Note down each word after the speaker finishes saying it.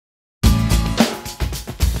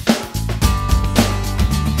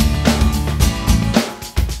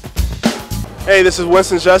Hey, this is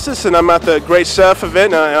Winston Justice, and I'm at the Great Chef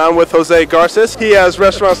event, and I'm with Jose Garces. He has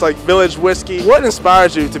restaurants like Village Whiskey. What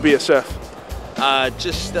inspires you to be a chef?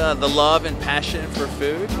 Just the love and passion for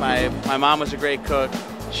food. My mom was a great cook.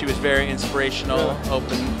 She was very inspirational,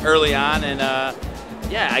 open early on, and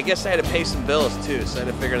yeah, I guess I had to pay some bills too, so I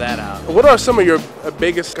had to figure that out. What are some of your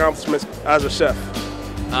biggest accomplishments as a chef?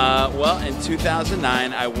 Well, in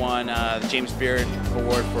 2009, I won the James Beard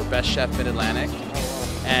Award for Best Chef Mid-Atlantic.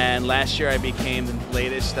 And last year I became the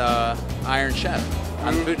latest Iron Chef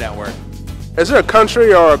on the Food Network. Is there a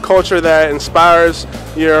country or a culture that inspires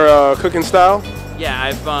your cooking style? Yeah,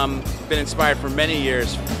 I've been inspired for many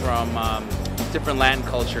years from different Latin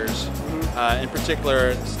cultures, in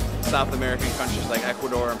particular South American countries like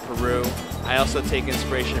Ecuador and Peru. I also take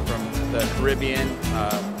inspiration from the Caribbean,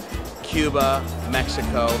 Cuba,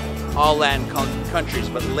 Mexico, all Latin countries,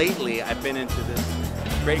 but lately I've been into this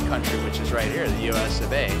great country, which is right here, the US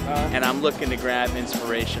of A. And I'm looking to grab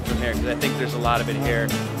inspiration from here because I think there's a lot of it here.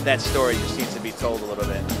 That story just needs to be told a little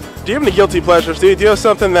bit. Do you have any guilty pleasures? Do you have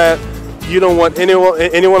something that you don't want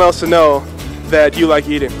anyone else to know that you like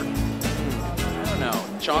eating? I don't know.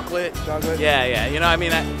 Chocolate? Chocolate? Yeah. You know, I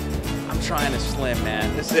mean, I'm trying to slim,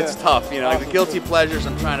 man. It's tough. You know, like the guilty pleasures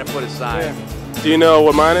I'm trying to put aside. Yeah. Do you know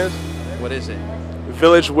what mine is? What is it?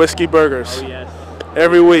 Village Whiskey Burgers. Oh, yes.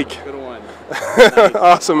 Every week. Good one.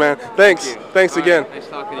 Awesome, man. Thanks. Thanks again. Nice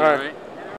talking to you, all right?